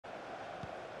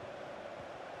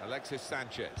Alexis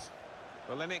Sanchez.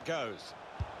 Well, in it goes.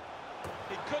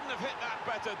 He couldn't have hit that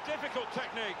better. Difficult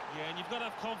technique. Yeah, and you've got to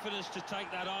have confidence to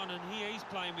take that on, and he's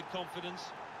playing with confidence.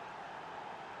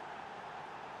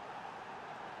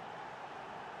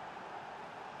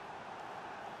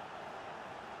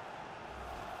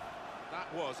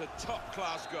 That was a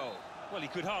top-class goal. Well, he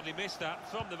could hardly miss that.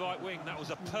 From the right wing, that was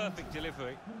a perfect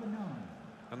delivery.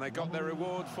 And they got their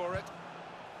reward for it.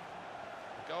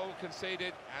 Goal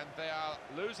conceded, and they are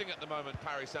losing at the moment,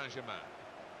 Paris Saint-Germain.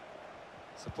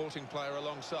 Supporting player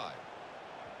alongside.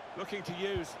 Looking to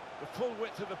use the full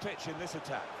width of the pitch in this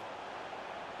attack.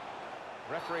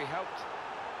 Referee helped.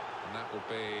 And that will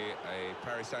be a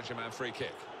Paris Saint-Germain free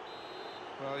kick.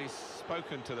 Well, he's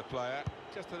spoken to the player.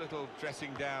 Just a little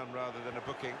dressing down rather than a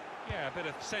booking. Yeah, a bit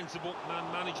of sensible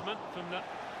man management from that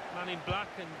man in black,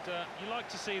 and you like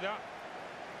to see that.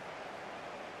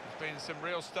 There's been some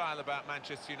real style about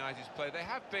Manchester United's play. They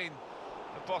have been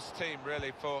the boss team,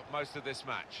 really, for most of this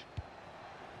match.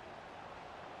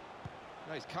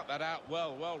 No, he's cut that out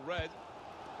well read.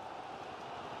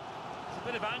 There's a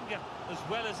bit of anger as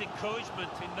well as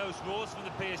encouragement in those roars from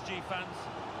the PSG fans.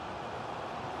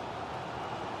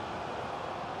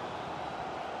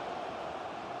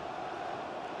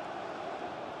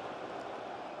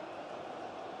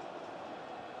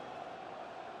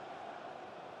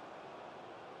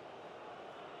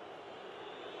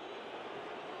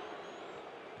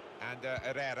 And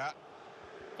Herrera.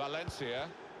 Valencia.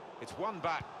 It's one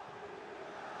back.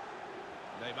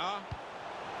 Neymar.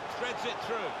 Threads it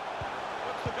through.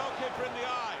 Looks the goalkeeper in the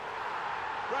eye.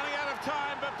 Running out of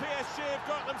time, but PSG have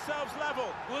got themselves level.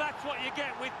 Well, that's what you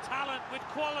get with talent, with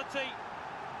quality.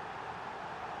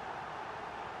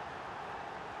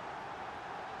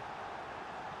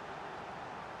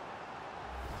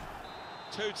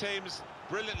 Two teams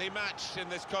brilliantly matched in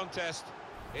this contest.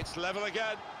 It's level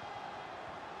again.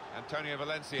 Antonio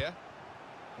Valencia.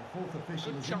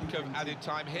 Good chunk of added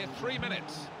time here, 3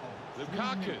 minutes.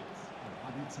 Lukaku.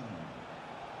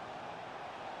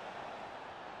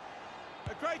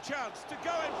 A great chance to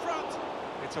go in front.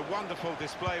 It's a wonderful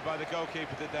display by the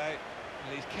goalkeeper today.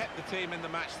 And he's kept the team in the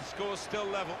match. The score's still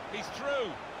level. He's through.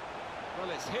 Well,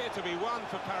 it's here to be won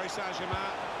for Paris Saint-Germain,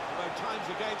 although time's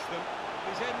against them.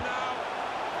 He's in now.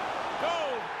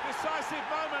 Goal! Decisive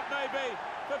moment, maybe,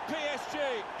 for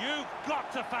PSG. You've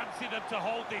got to fancy them to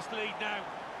hold this lead now.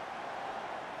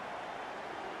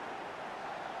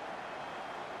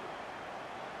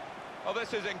 Oh,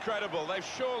 this is incredible. They've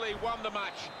surely won the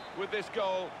match with this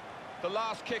goal, the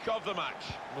last kick of the match.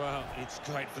 Well, it's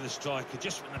great for the striker,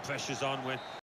 just when the pressure's on, when